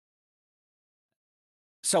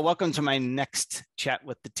So welcome to my next chat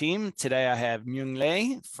with the team. Today I have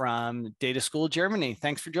Nhung from Data School Germany.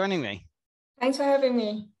 Thanks for joining me. Thanks for having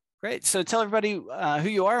me. Great. So tell everybody who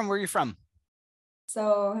you are and where you're from.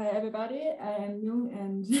 So hi everybody, I am Nhung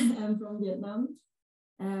and I'm from Vietnam.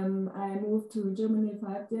 I moved to Germany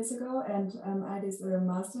 5 years ago and I did a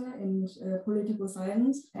master in political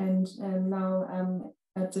science and now I'm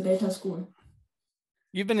at the data school.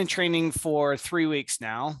 You've been in training for 3 weeks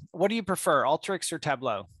now. What do you prefer, Alteryx or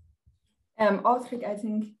Tableau? Alteryx, I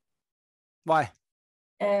think. Why?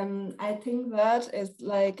 I think that is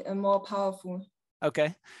like more powerful.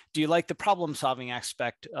 Okay. Do you like the problem solving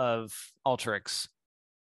aspect of Alteryx?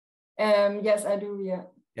 Yes, I do, yeah.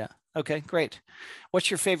 Yeah. Okay, great.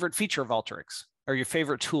 What's your favorite feature of Alteryx or your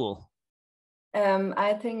favorite tool?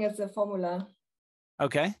 I think it's a formula.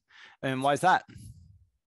 Okay. And why is that?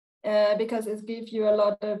 Because it gives you a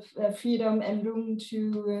lot of freedom and room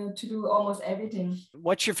to do almost everything.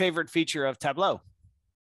 What's your favorite feature of Tableau?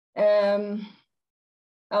 Oh,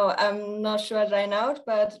 I'm not sure right now,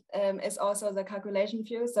 but it's also the calculation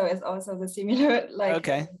view. So it's also the similar, like.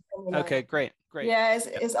 Okay. Okay, great. Great. Yeah,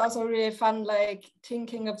 it's also really fun, like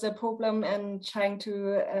thinking of the problem and trying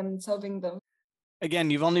to solving them.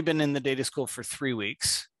 Again, you've only been in the data school for 3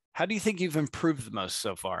 weeks. How do you think you've improved the most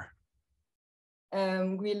so far?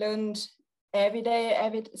 We learned every day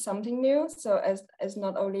something new. So as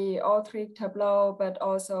not only Alteryx, Tableau, but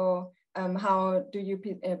also how do you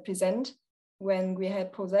present when we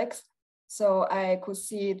had projects. So I could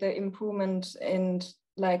see the improvement in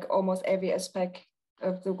like almost every aspect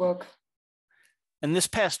of the work. And this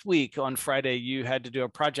past week on Friday, you had to do a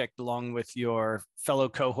project along with your fellow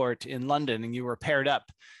cohort in London, and you were paired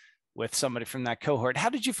up with somebody from that cohort. How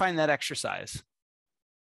did you find that exercise?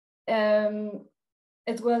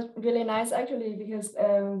 It was really nice actually, because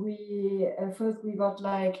first we got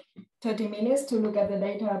like 30 minutes to look at the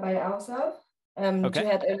data by ourselves. Okay. We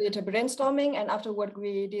had a little brainstorming, and afterward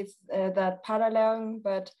we did that parallel,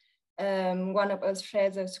 but one of us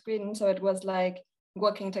shared the screen, so it was like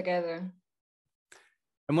working together.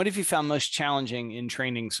 And what have you found most challenging in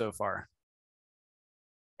training so far?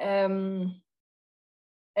 As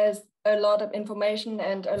a lot of information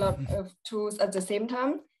and a lot of tools at the same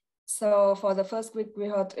time. So for the first week we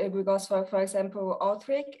got for example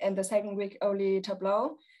Alteryx, and the second week only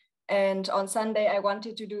Tableau. And on Sunday I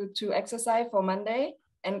wanted to do 2 exercise for Monday,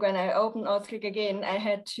 and when I opened Alteryx again, I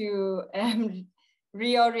had to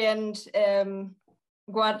reorient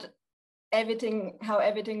how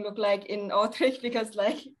everything looked like in Alteryx, because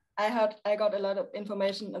like I got a lot of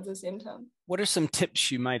information at the same time. What are some tips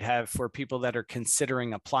you might have for people that are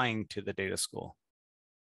considering applying to the data school?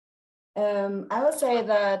 I would say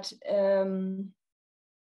that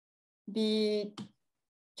be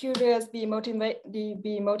curious, be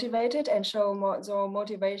motivated, and show more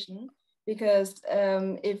motivation. Because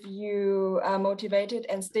if you are motivated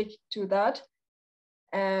and stick to that,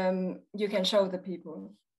 you can show the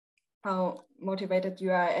people how motivated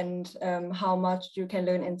you are and how much you can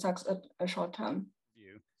learn in such a short time.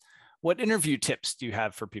 What interview tips do you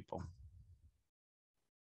have for people?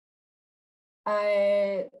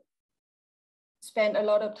 I spent a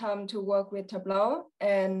lot of time to work with Tableau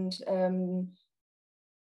and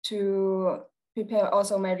to prepare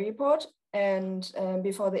also my report. And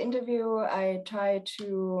before the interview, I try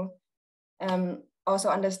to also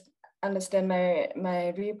understand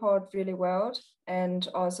my report really well, and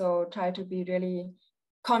also try to be really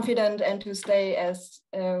confident and to stay as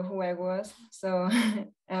who I was. So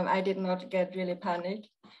I did not get really panicked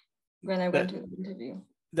when I went to the interview.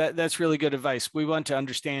 That's really good advice. We want to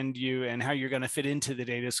understand you and how you're going to fit into the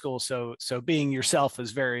data school. So being yourself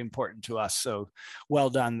is very important to us. So well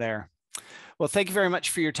done there. Well, thank you very much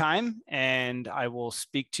for your time, and I will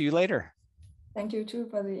speak to you later. Thank you too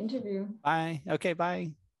for the interview. Bye. Okay,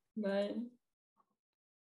 bye. Bye.